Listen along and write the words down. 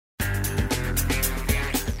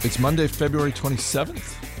It's Monday, February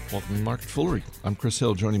 27th. Welcome to Market Foolery. I'm Chris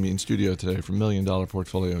Hill. Joining me in studio today from $1 Million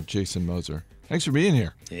Portfolio, Jason Moser. Thanks for being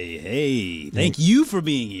here. Hey. Thank you for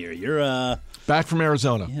being here. You're back from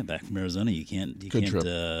Arizona. Yeah, back from Arizona. You Good trip.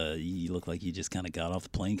 You look like you just kind of got off the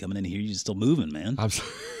plane coming in here. You're still moving, man.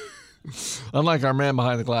 Unlike our man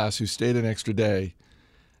behind the glass who stayed an extra day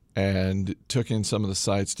and took in some of the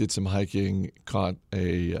sights, did some hiking, caught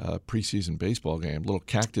a preseason baseball game, little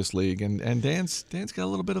Cactus League, and Dan's got a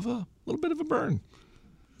little bit of a burn.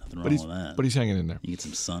 Nothing wrong with that. But he's hanging in there. You get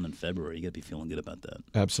some sun in February. You got to be feeling good about that.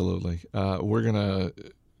 Absolutely. We're gonna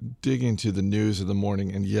dig into the news of the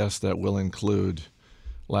morning, and yes, that will include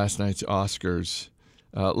last night's Oscars.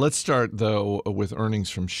 Let's start, though, with earnings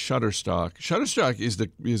from Shutterstock. Shutterstock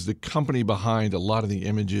is the company behind a lot of the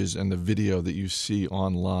images and the video that you see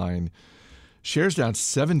online. Shares down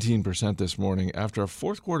 17% this morning after a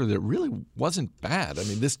fourth quarter that really wasn't bad. I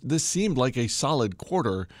mean, this seemed like a solid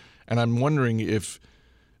quarter, and I'm wondering if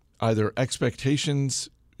either expectations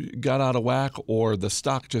got out of whack or the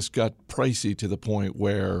stock just got pricey to the point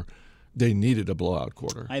where they needed a blowout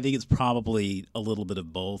quarter. I think it's probably a little bit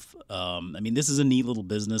of both. This is a neat little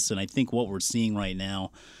business, and I think what we're seeing right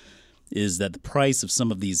now is that the price of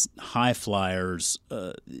some of these high flyers,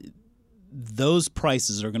 those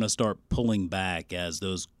prices are going to start pulling back as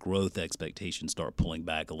those growth expectations start pulling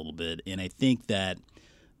back a little bit. And I think that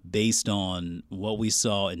based on what we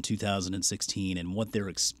saw in 2016 and what they're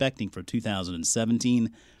expecting for 2017,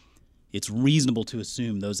 it's reasonable to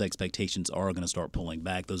assume those expectations are going to start pulling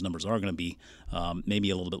back. Those numbers are going to be maybe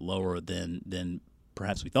a little bit lower than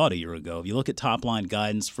perhaps we thought a year ago. If you look at top-line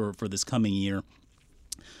guidance for this coming year,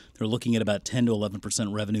 they're looking at about 10 to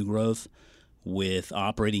 11% revenue growth with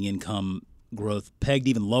operating income growth pegged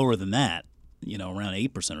even lower than that, around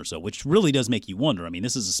 8% or so, which really does make you wonder. I mean,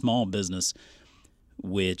 this is a small business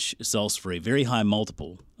which sells for a very high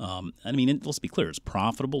multiple. Let's be clear, it's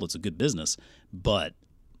profitable, it's a good business, but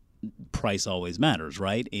price always matters,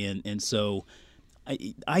 right? And so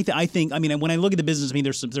I think when I look at the business,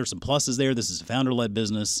 there's some pluses there. This is a founder-led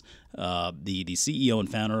business. The CEO and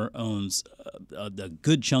founder owns a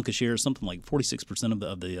good chunk of shares, something like 46%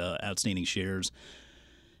 of the outstanding shares.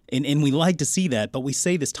 And we like to see that, but we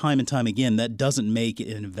say this time and time again, that doesn't make an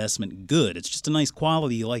investment good. It's just a nice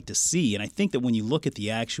quality you like to see. And I think that when you look at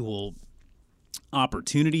the actual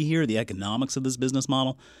opportunity here, the economics of this business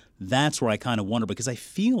model, that's where I kind of wonder, because I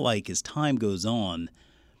feel like as time goes on,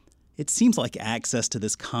 it seems like access to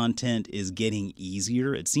this content is getting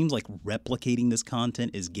easier. It seems like replicating this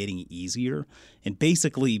content is getting easier. And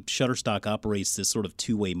basically, Shutterstock operates this sort of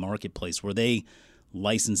two-way marketplace where they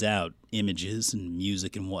license out images and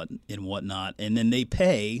music and whatnot, and then they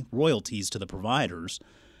pay royalties to the providers.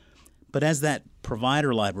 But as that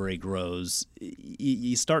provider library grows,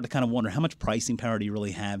 you start to kind of wonder, how much pricing power do you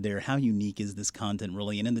really have there? How unique is this content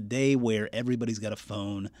really? And in the day where everybody's got a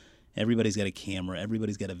phone, everybody's got a camera,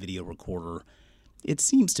 everybody's got a video recorder, it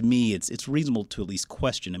seems to me it's reasonable to at least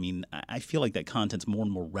question. I mean, I feel like that content's more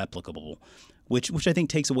and more replicable, which I think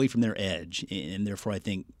takes away from their edge, and therefore I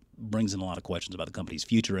think brings in a lot of questions about the company's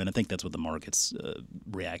future, and I think that's what the market's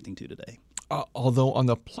reacting to today. Although on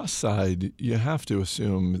the plus side, you have to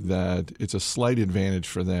assume that it's a slight advantage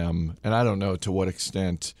for them, and I don't know to what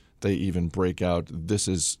extent they even break out, this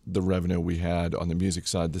is the revenue we had on the music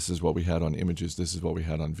side, this is what we had on images, this is what we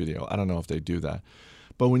had on video. I don't know if they do that.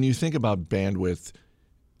 But when you think about bandwidth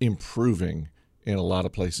improving in a lot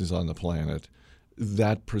of places on the planet,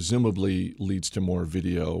 that presumably leads to more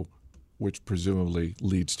video, which presumably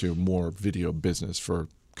leads to more video business for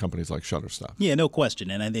companies like Shutterstock. Yeah, no question.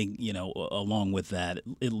 And I think, along with that,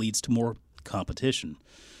 it leads to more competition,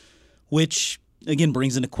 which, again,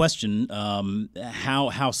 brings into question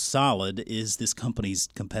how solid is this company's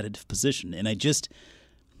competitive position. And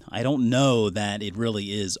I don't know that it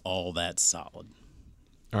really is all that solid.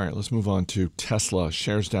 All right, let's move on to Tesla.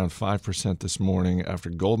 Shares down 5% this morning after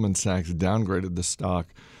Goldman Sachs downgraded the stock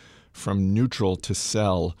from neutral to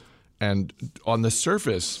sell. And on the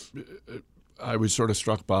surface, I was sort of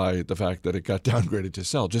struck by the fact that it got downgraded to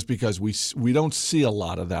sell, just because we don't see a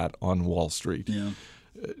lot of that on Wall Street.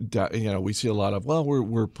 Yeah. We see a lot of,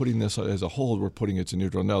 we're putting this as a hold, we're putting it to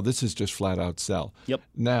neutral. No, this is just flat out sell. Yep.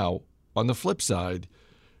 Now, on the flip side,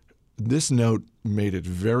 this note made it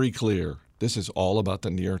very clear this is all about the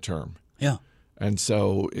near term. Yeah. And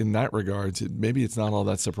so in that regard, maybe it's not all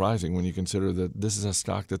that surprising when you consider that this is a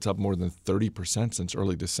stock that's up more than 30% since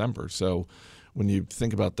early December. So when you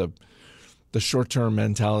think about the short-term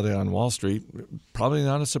mentality on Wall Street, probably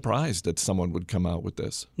not a surprise that someone would come out with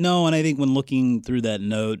this. No, and I think when looking through that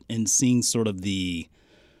note and seeing sort of the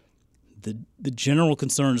the general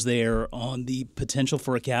concerns there on the potential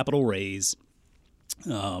for a capital raise,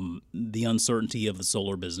 the uncertainty of the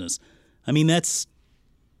solar business. I mean, that's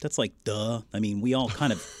like duh. I mean, we all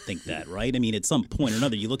kind of think that, right? I mean, at some point or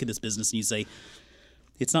another, you look at this business and you say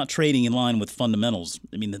it's not trading in line with fundamentals.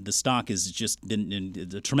 I mean, the stock has just been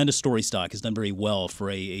the tremendous story stock has done very well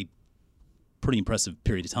for a pretty impressive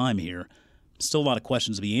period of time here. Still a lot of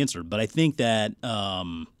questions to be answered, but I think that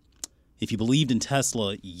if you believed in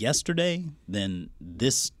Tesla yesterday, then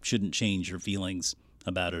this shouldn't change your feelings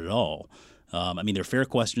about it at all. I mean, there are fair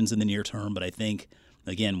questions in the near term, but I think,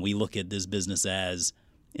 again, we look at this business as,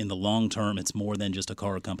 in the long term, it's more than just a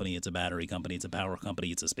car company. It's a battery company. It's a power company.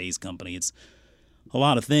 It's a space company. It's a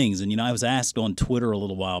lot of things. And, I was asked on Twitter a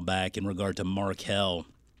little while back in regard to Markel.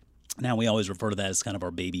 Now, we always refer to that as kind of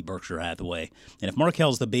our baby Berkshire Hathaway. And if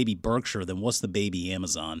Markel's the baby Berkshire, then what's the baby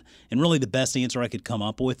Amazon? And really the best answer I could come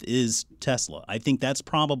up with is Tesla. I think that's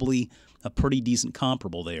probably a pretty decent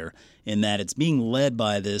comparable there, in that it's being led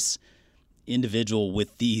by this individual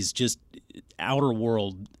with these just outer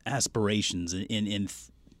world aspirations and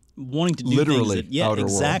wanting to do literally things that, outer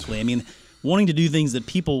exactly. world. I mean, wanting to do things that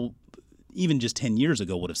people even just 10 years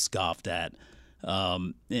ago would have scoffed at.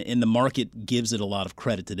 And the market gives it a lot of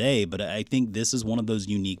credit today, but I think this is one of those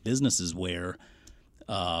unique businesses where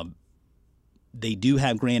they do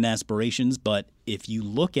have grand aspirations, but if you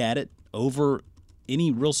look at it over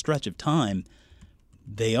any real stretch of time,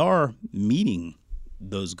 they are meeting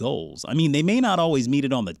those goals. I mean, they may not always meet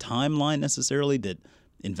it on the timeline necessarily that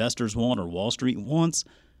investors want or Wall Street wants,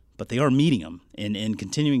 but they are meeting them and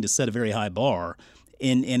continuing to set a very high bar.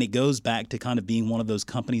 And it goes back to kind of being one of those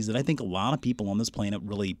companies that I think a lot of people on this planet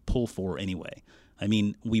really pull for anyway. I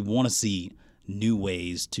mean, we want to see new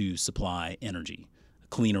ways to supply energy,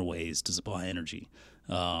 cleaner ways to supply energy.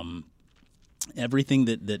 Everything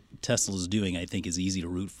that Tesla is doing, I think, is easy to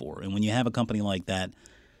root for. And when you have a company like that,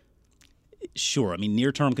 sure, I mean,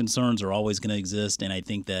 near-term concerns are always going to exist, and I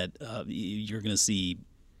think that you're going to see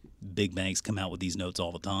big banks come out with these notes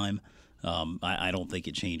all the time. I don't think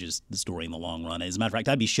it changes the story in the long run. As a matter of fact,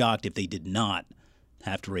 I'd be shocked if they did not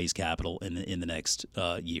have to raise capital in the next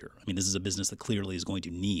year. I mean, this is a business that clearly is going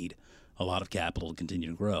to need a lot of capital to continue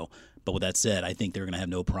to grow. But with that said, I think they're going to have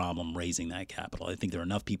no problem raising that capital. I think there are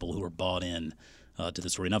enough people who are bought in to the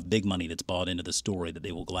story, enough big money that's bought into the story that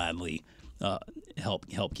they will gladly help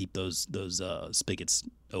keep those spigots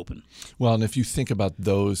open. Well, and if you think about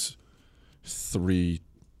those three,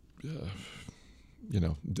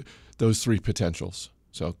 those three potentials.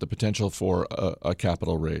 So the potential for a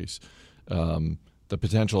capital raise, the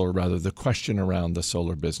potential, or rather the question around the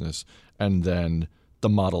solar business, and then the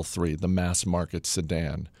Model 3, the mass market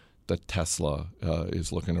sedan that Tesla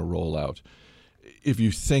is looking to roll out. If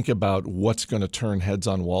you think about what's going to turn heads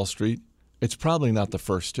on Wall Street, it's probably not the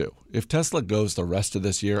first two. If Tesla goes the rest of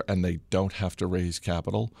this year and they don't have to raise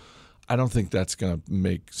capital, I don't think that's going to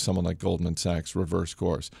make someone like Goldman Sachs reverse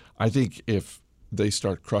course. I think if they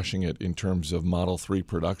start crushing it in terms of Model 3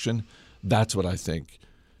 production, that's what I think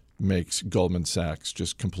makes Goldman Sachs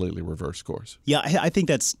just completely reverse course. Yeah, I think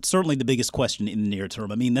that's certainly the biggest question in the near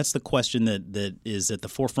term. I mean, that's the question that is at the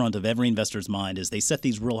forefront of every investor's mind, is they set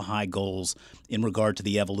these real high goals in regard to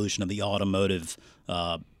the evolution of the automotive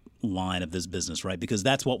line of this business, right? Because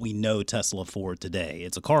that's what we know Tesla for today.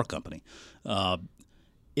 It's a car company.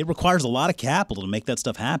 It requires a lot of capital to make that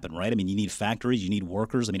stuff happen, right? I mean, you need factories, you need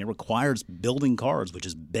workers. I mean, it requires building cars, which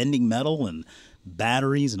is bending metal and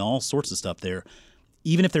batteries and all sorts of stuff there.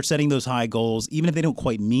 Even if they're setting those high goals, even if they don't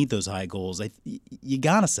quite meet those high goals, you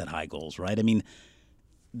got to set high goals, right? I mean,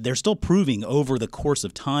 they're still proving over the course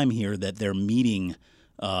of time here that they're meeting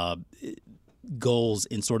goals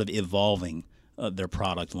in sort of evolving their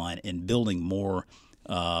product line and building more,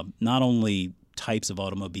 not only types of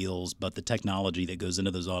automobiles, but the technology that goes into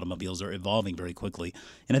those automobiles are evolving very quickly.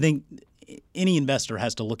 And I think any investor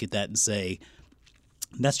has to look at that and say,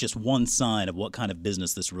 that's just one sign of what kind of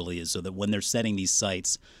business this really is, so that when they're setting these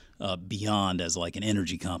sites beyond as like an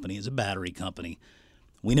energy company, as a battery company,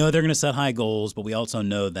 we know they're going to set high goals, but we also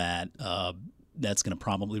know that that's going to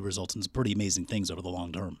probably result in some pretty amazing things over the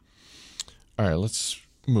long term. All right, let's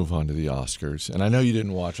move on to the Oscars. And I know you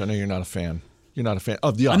didn't watch. I know you're not a fan. You're not a fan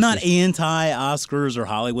of the Oscars. I'm not anti-Oscars or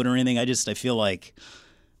Hollywood or anything. I feel like,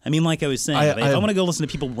 I mean, like I was saying, if I want to go listen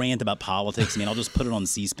to people rant about politics, I mean, I'll just put it on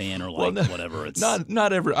C-SPAN or whatever. It's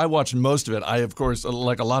not every. I watched most of it. I, of course,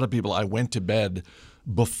 like a lot of people, I went to bed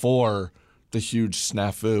before the huge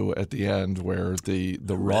snafu at the end where the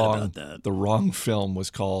wrong film was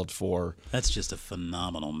called for. That's just a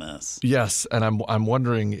phenomenal mess. Yes, and I'm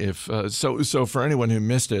wondering if so for anyone who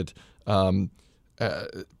missed it,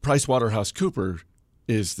 PricewaterhouseCoopers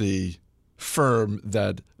is the firm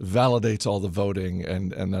that validates all the voting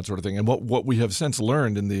and that sort of thing. And what we have since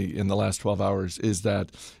learned in the last 12 hours is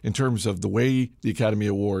that in terms of the way the Academy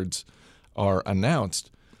Awards are announced,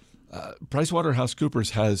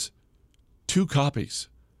 PricewaterhouseCoopers has 2 copies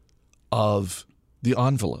of the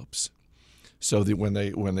envelopes. So when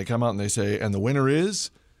they come out and they say, and the winner is,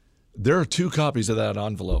 there are 2 copies of that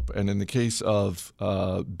envelope. And in the case of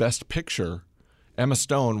Best Picture, Emma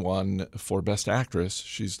Stone won for Best Actress.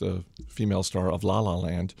 She's the female star of La La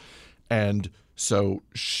Land. And so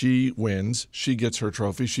she wins. She gets her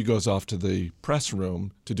trophy. She goes off to the press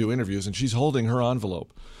room to do interviews, and she's holding her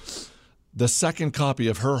envelope. The second copy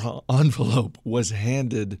of her envelope was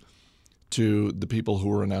handed to the people who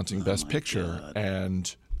were announcing Best Picture. God.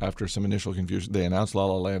 And after some initial confusion, they announced La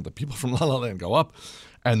La Land. The people from La La Land go up.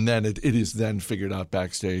 And then it is then figured out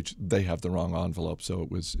backstage they have the wrong envelope. So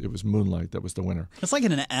it was Moonlight that was the winner. It's like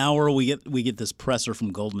in an hour we get this presser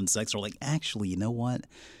from Goldman Sachs. They're like, actually, you know what?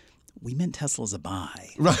 We meant Tesla's a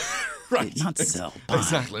buy. Right. Not sell. Buy.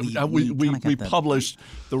 Exactly. We published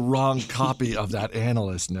the wrong copy of that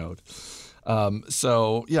analyst note.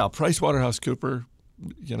 So yeah, PricewaterhouseCooper,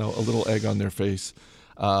 a little egg on their face.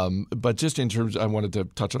 But just in terms, I wanted to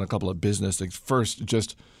touch on a couple of business things. First,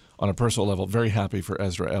 just on a personal level, very happy for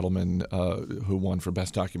Ezra Edelman, who won for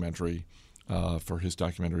Best Documentary for his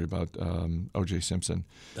documentary about O.J. Simpson.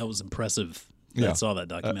 That was impressive. I saw that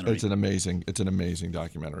documentary. It's an amazing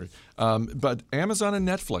documentary. But Amazon and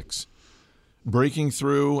Netflix breaking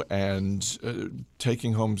through and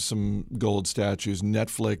taking home some gold statues.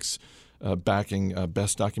 Netflix backing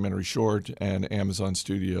Best Documentary Short, and Amazon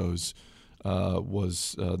Studios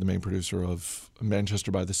was the main producer of Manchester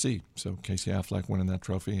by the Sea. So Casey Affleck winning that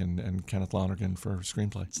trophy and Kenneth Lonergan for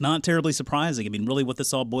screenplay. It's not terribly surprising. I mean, really what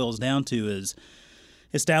this all boils down to is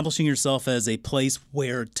establishing yourself as a place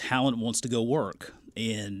where talent wants to go work.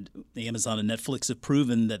 And Amazon and Netflix have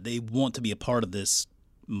proven that they want to be a part of this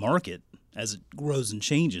market as it grows and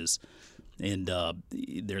changes. And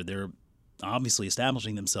they're obviously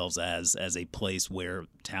establishing themselves as a place where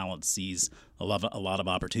talent sees a lot of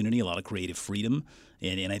opportunity, a lot of creative freedom.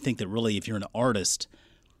 And I think that really if you're an artist,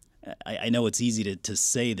 I know it's easy to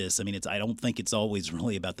say this. I mean, I don't think it's always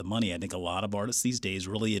really about the money. I think a lot of artists these days,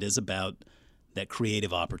 really it is about that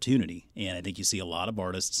creative opportunity. And I think you see a lot of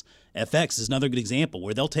artists. FX is another good example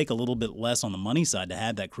where they'll take a little bit less on the money side to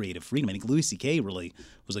have that creative freedom. I think Louis C.K. really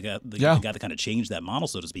was the guy that kind of changed that model,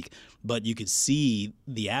 so to speak. But you could see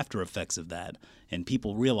the after effects of that, and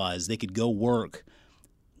people realized they could go work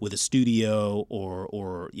with a studio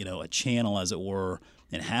or a channel, as it were,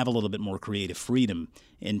 and have a little bit more creative freedom.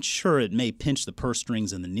 And sure, it may pinch the purse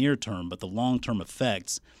strings in the near term, but the long-term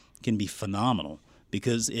effects can be phenomenal,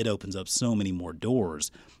 because it opens up so many more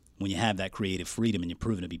doors when you have that creative freedom and you're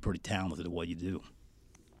proven to be pretty talented at what you do.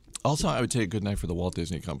 Also, I would say a good night for the Walt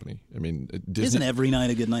Disney Company. I mean, Disney... Isn't every night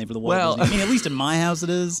a good night for the Walt Disney? I mean, at least in my house it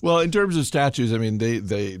is. Well, in terms of statues, I mean,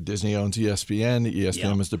 Disney owns ESPN.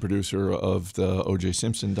 ESPN is the producer of the O.J.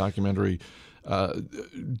 Simpson documentary.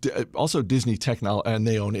 Also Disney Technology, and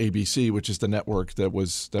they own ABC, which is the network that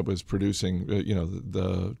was producing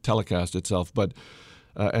the telecast itself. But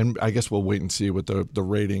and I guess we'll wait and see what the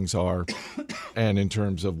ratings are, and in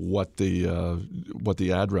terms of what the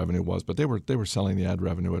ad revenue was. But they were selling the ad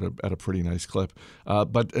revenue at a pretty nice clip.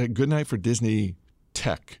 But a good night for Disney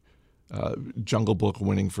Tech. Jungle Book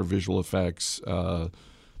winning for visual effects.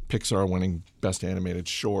 Pixar winning Best Animated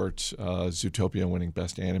Short. Zootopia winning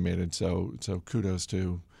Best Animated. So kudos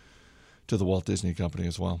to the Walt Disney Company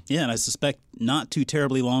as well. Yeah, and I suspect not too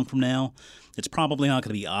terribly long from now, it's probably not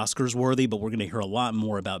going to be Oscars worthy, but we're going to hear a lot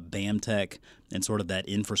more about BAMTech and sort of that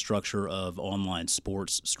infrastructure of online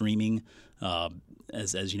sports streaming.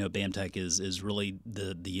 As you know, BAMTech is really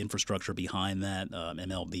the infrastructure behind that.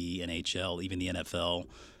 MLB, NHL, even the NFL.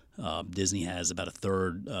 Disney has about a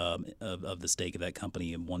third of the stake of that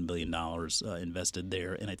company, and $1 billion invested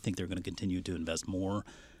there, and I think they're going to continue to invest more.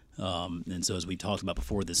 And so as we talked about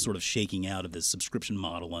before, this sort of shaking out of this subscription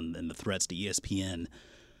model and the threats to ESPN,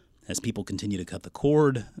 as people continue to cut the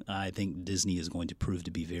cord, I think Disney is going to prove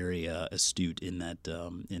to be very astute in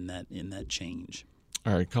that change.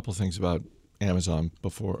 All right, a couple of things about Arizona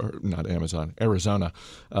before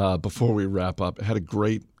we wrap up. I had a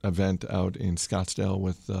great event out in Scottsdale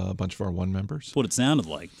with a bunch of our One members. That's what it sounded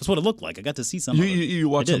like. That's what it looked like. I got to see some of it. You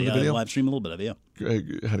watched I some did, of the video? I live stream a little bit of it,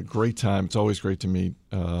 yeah. Had a great time. It's always great to meet,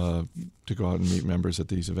 to go out and meet members at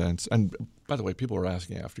these events. And by the way, people were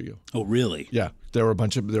asking after you. Oh, really? Yeah, there were a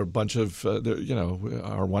bunch of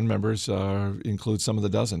our One members include some of the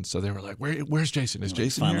dozens. So they were like, "Where's Jason? Is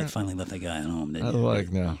Jason here?" Finally let that guy at home. Didn't I was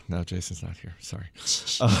you? like, no, Jason's not here. Sorry.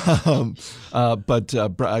 But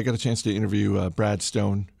I got a chance to interview Brad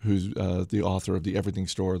Stone, who's the author of The Everything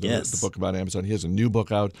Store, the book about Amazon. He has a new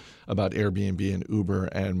book out about Airbnb and Uber,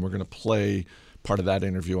 and we're going to play part of that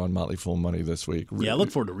interview on Motley Fool Money this week. Yeah, I look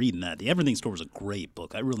forward to reading that. The Everything Store was a great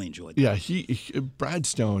book. I really enjoyed that. Yeah, Brad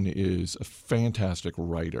Stone is a fantastic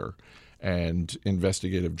writer and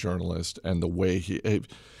investigative journalist, and the way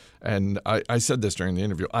and I said this during the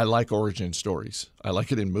interview, I like origin stories. I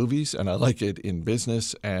like it in movies, and I like it in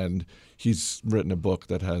business, and he's written a book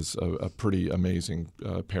that has a pretty amazing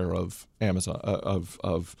pair of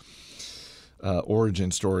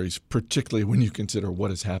origin stories, particularly when you consider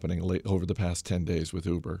what is happening over the past 10 days with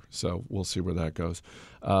Uber. So we'll see where that goes.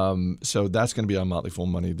 So that's going to be on Motley Fool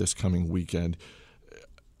Money this coming weekend.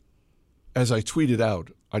 As I tweeted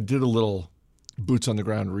out, I did a little boots on the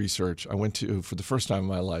ground research. I went to, for the first time in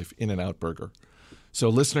my life, In-N-Out Burger. So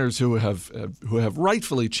listeners who have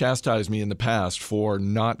rightfully chastised me in the past for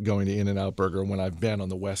not going to In-N-Out Burger when I've been on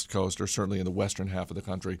the West Coast or certainly in the western half of the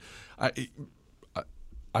country,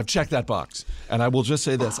 I've checked that box. And I will just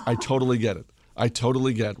say this, I totally get it. I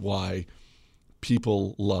totally get why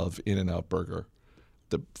people love In-N-Out Burger.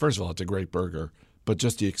 First of all, it's a great burger, but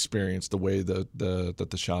just the experience, the way that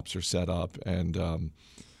the shops are set up, and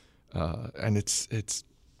it's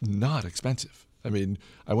not expensive. I mean,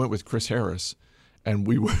 I went with Chris Harris, and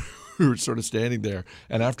we were sort of standing there,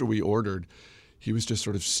 and after we ordered, he was just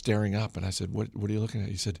sort of staring up, and I said, "What are you looking at?"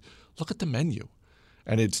 He said, "Look at the menu."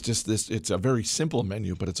 And it's just this, it's a very simple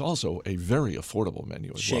menu, but it's also a very affordable menu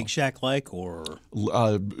as well. Shake Shack-like, or?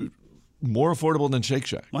 More affordable than Shake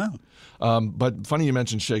Shack. Wow. But funny you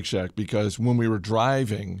mentioned Shake Shack, because when we were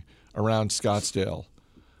driving around Scottsdale,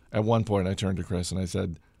 at one point I turned to Chris and I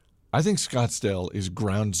said, I think Scottsdale is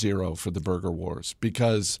ground zero for the burger wars,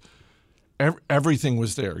 because everything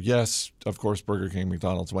was there. Yes, of course, Burger King,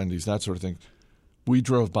 McDonald's, Wendy's, that sort of thing. We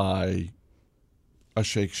drove by a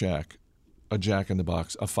Shake Shack, a Jack in the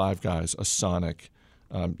Box, a Five Guys, a Sonic.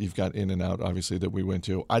 You've got In-N-Out, obviously, that we went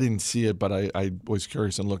to. I didn't see it, but I was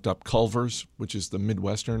curious and looked up Culver's, which is the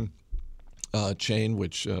Midwestern chain,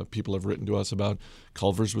 which people have written to us about.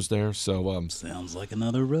 Culver's was there. So sounds like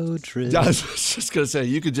another road trip. I was just going to say,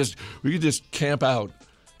 we could just camp out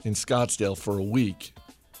in Scottsdale for a week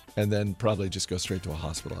and then probably just go straight to a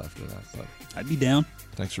hospital after that. But I'd be down.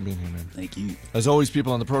 Thanks for being here, man. Thank you. As always,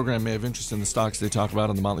 people on the program may have interest in the stocks they talk about,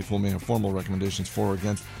 and the Motley Fool may have formal recommendations for or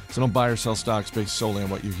against. So don't buy or sell stocks based solely on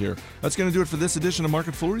what you hear. That's going to do it for this edition of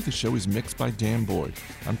Market Foolery. The show is mixed by Dan Boyd.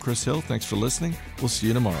 I'm Chris Hill. Thanks for listening. We'll see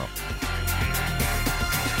you tomorrow.